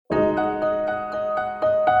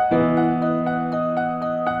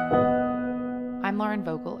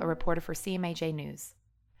reporter for CMAJ News.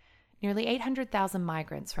 Nearly 800,000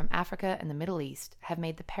 migrants from Africa and the Middle East have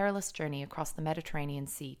made the perilous journey across the Mediterranean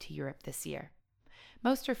Sea to Europe this year.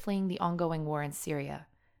 Most are fleeing the ongoing war in Syria.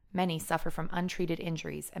 Many suffer from untreated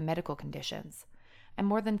injuries and medical conditions, and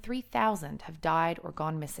more than 3,000 have died or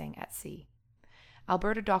gone missing at sea.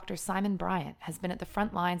 Alberta Dr. Simon Bryant has been at the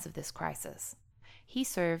front lines of this crisis. He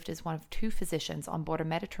served as one of 2 physicians on board a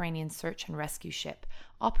Mediterranean search and rescue ship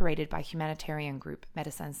operated by humanitarian group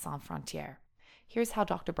Médecins Sans Frontières. Here's how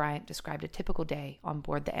Dr. Bryant described a typical day on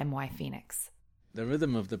board the MY Phoenix. The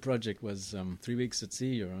rhythm of the project was 3 weeks at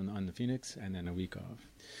sea or on the Phoenix and then a week off.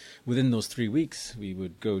 Within those 3 weeks, we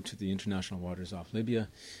would go to the international waters off Libya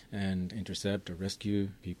and intercept or rescue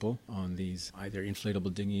people on these either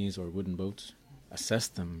inflatable dinghies or wooden boats, assess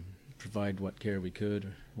them, provide what care we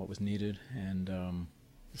could, what was needed, and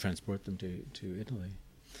transport them to Italy.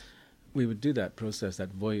 We would do that process,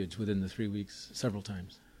 that voyage, within the 3 weeks several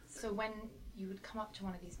times. So when you would come up to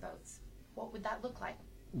one of these boats, what would that look like?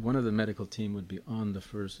 One of the medical team would be on the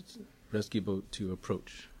first rescue boat to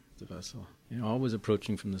approach the vessel. Always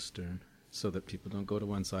approaching from the stern so that people don't go to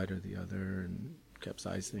one side or the other and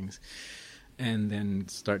capsize things. And then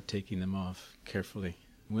start taking them off carefully.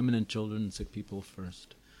 Women and children, sick people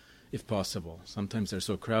first, if possible. Sometimes they're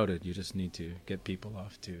so crowded, you just need to get people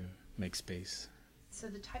off to make space. So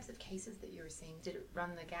the types of cases that you were seeing, did it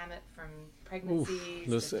run the gamut from pregnancies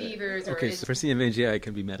to fevers? Okay, so for CMAJ, it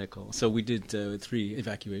can be medical. So we did 3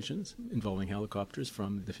 evacuations involving helicopters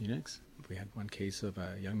from the Phoenix. We had one case of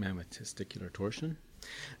a young man with testicular torsion.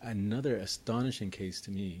 Another astonishing case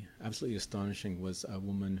to me, absolutely astonishing, was a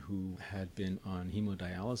woman who had been on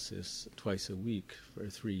hemodialysis twice a week for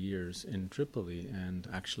 3 years in Tripoli and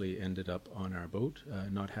actually ended up on our boat,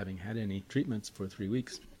 not having had any treatments for 3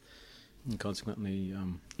 weeks. And consequently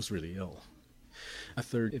was really ill. A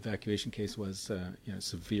third evacuation case was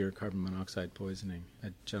severe carbon monoxide poisoning.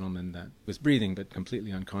 A gentleman that was breathing but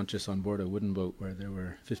completely unconscious on board a wooden boat where there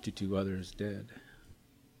were 52 others dead.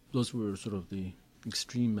 Those were sort of the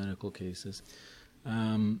extreme medical cases.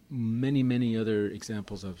 Many, many other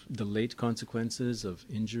examples of delayed consequences of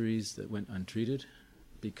injuries that went untreated,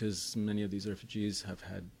 because many of these refugees have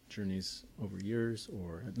had journeys over years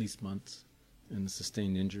or at least months, and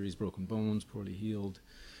sustained injuries, broken bones, poorly healed,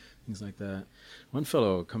 things like that. One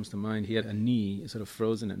fellow comes to mind. He had a knee sort of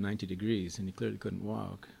frozen at 90 degrees, and he clearly couldn't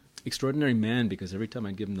walk. Extraordinary man, because every time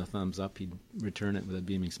I'd give him the thumbs up, he'd return it with a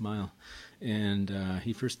beaming smile. And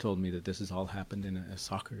he first told me that this has all happened in a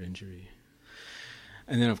soccer injury.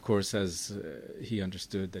 And then, of course, as he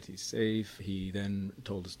understood that he's safe, he then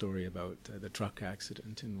told a story about the truck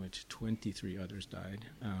accident in which 23 others died,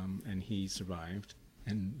 and he survived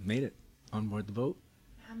and made it on board the boat.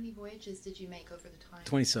 How many voyages did you make over the time?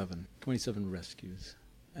 27 rescues.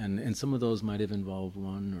 And some of those might have involved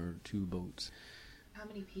 1 or 2 boats. How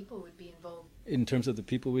many people would be involved? In terms of the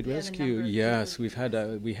people we'd rescue, yes, we had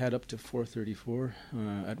up to 434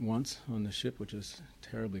 at once on the ship, which is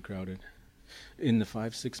terribly crowded. In the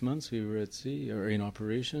 5-6 months we were at sea, or in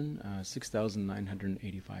operation,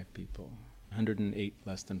 6,985 people, 108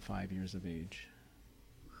 less than 5 years of age.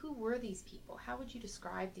 Who were these people? How would you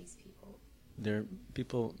describe these people? They're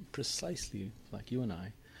people precisely like you and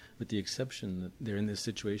I, with the exception that they're in this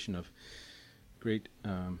situation of great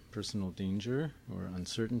personal danger or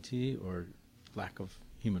uncertainty or lack of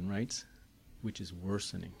human rights, which is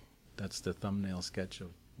worsening. That's the thumbnail sketch of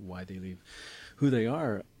why they leave. Who they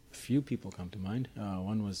are, few people come to mind.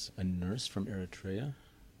 One was a nurse from Eritrea,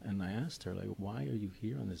 and I asked her, why are you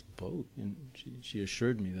here on this boat? And she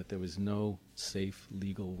assured me that there was no safe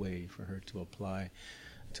legal way for her to apply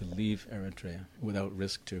to leave Eritrea without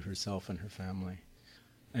risk to herself and her family.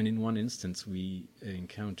 And in one instance, we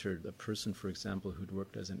encountered a person, for example, who'd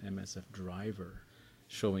worked as an MSF driver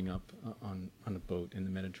showing up on a boat in the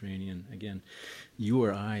Mediterranean. Again, you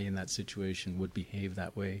or I in that situation would behave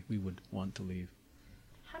that way. We would want to leave.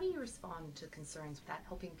 How do you respond to concerns that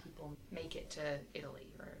helping people make it to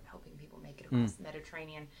Italy or helping people make it across the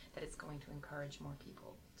Mediterranean, that it's going to encourage more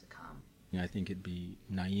people to come? Yeah, I think it'd be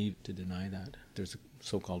naive to deny that. There's a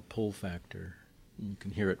so-called pull factor. You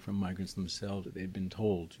can hear it from migrants themselves that they've been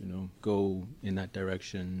told, go in that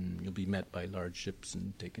direction, you'll be met by large ships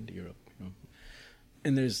and taken to Europe.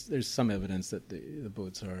 And there's some evidence that the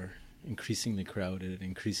boats are increasingly crowded,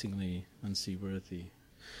 increasingly unseaworthy.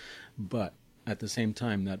 But at the same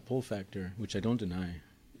time, that pull factor, which I don't deny,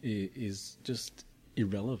 is just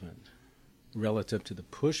irrelevant relative to the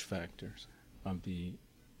push factors of the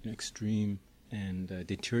extreme and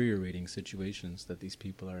deteriorating situations that these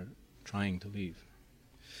people are trying to leave.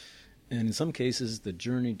 And in some cases, the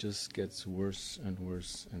journey just gets worse and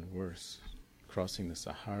worse and worse. crossing the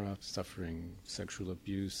Sahara, suffering sexual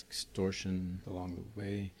abuse, extortion along the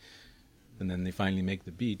way. And then they finally make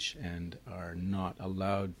the beach and are not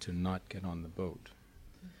allowed to not get on the boat.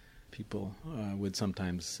 People would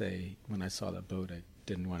sometimes say, when I saw that boat, I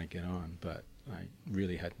didn't want to get on, but I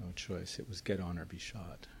really had no choice. It was get on or be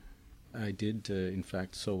shot. I did, in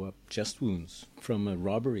fact, sew up chest wounds from a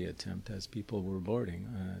robbery attempt as people were boarding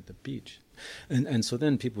at the beach. And so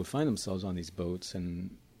then people would find themselves on these boats,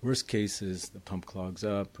 and worst case is the pump clogs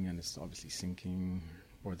up, and it's obviously sinking,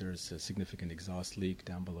 or there's a significant exhaust leak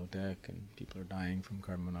down below deck, and people are dying from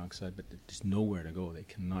carbon monoxide, but there's nowhere to go. They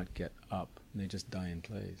cannot get up. They just die in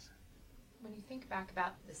place. When you think back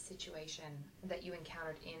about the situation that you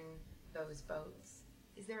encountered in those boats,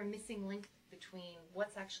 is there a missing link between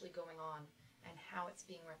what's actually going on and how it's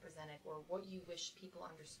being represented, or what you wish people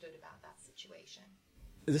understood about that situation?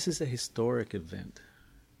 This is a historic event.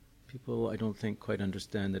 People, I don't think, quite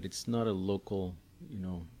understand that it's not a local,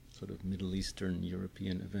 sort of Middle Eastern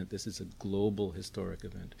European event. This is a global historic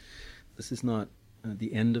event. This is not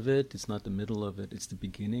the end of it. It's not the middle of it. It's the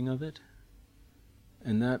beginning of it.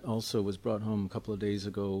 And that also was brought home a couple of days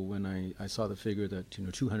ago when I saw the figure that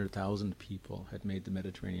 200,000 people had made the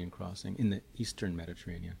Mediterranean crossing in the eastern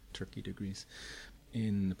Mediterranean, Turkey to Greece,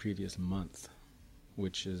 in the previous month,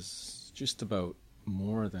 which is just about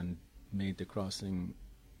more than made the crossing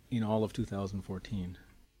in all of 2014.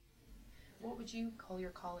 What would you call your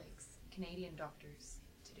colleagues, Canadian doctors,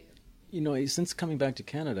 to do? Since coming back to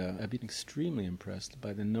Canada, I've been extremely impressed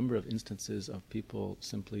by the number of instances of people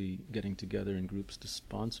simply getting together in groups to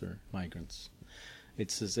sponsor migrants.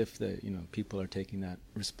 It's as if people are taking that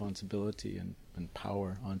responsibility and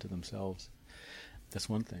power onto themselves. That's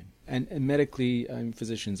one thing. And medically,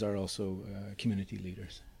 physicians are also community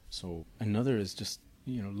leaders. So another is just,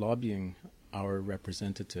 lobbying our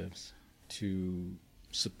representatives to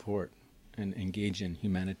support and engage in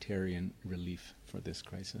humanitarian relief for this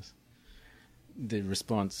crisis. The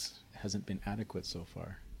response hasn't been adequate so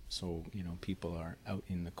far. So, people are out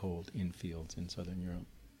in the cold, in fields in Southern Europe.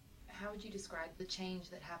 How would you describe the change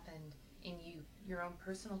that happened in you, your own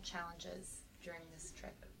personal challenges during this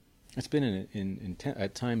trip? It's been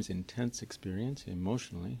at times intense experience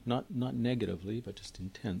emotionally, not negatively, but just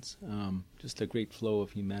intense. Just a great flow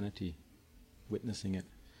of humanity, witnessing it.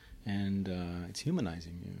 And it's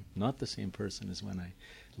humanizing you. Not the same person as when I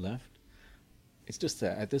left. It's just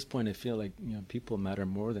that at this point I feel like people matter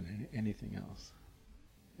more than anything else.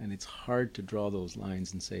 And it's hard to draw those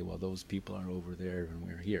lines and say, well, those people are over there and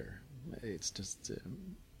we're here. It's just,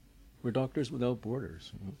 we're doctors without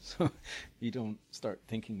borders. So you don't start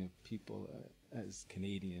thinking of people as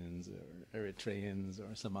Canadians or Eritreans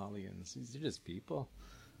or Somalians. They're just people.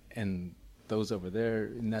 And those over there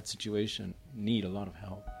in that situation need a lot of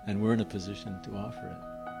help. And we're in a position to offer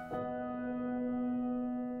it.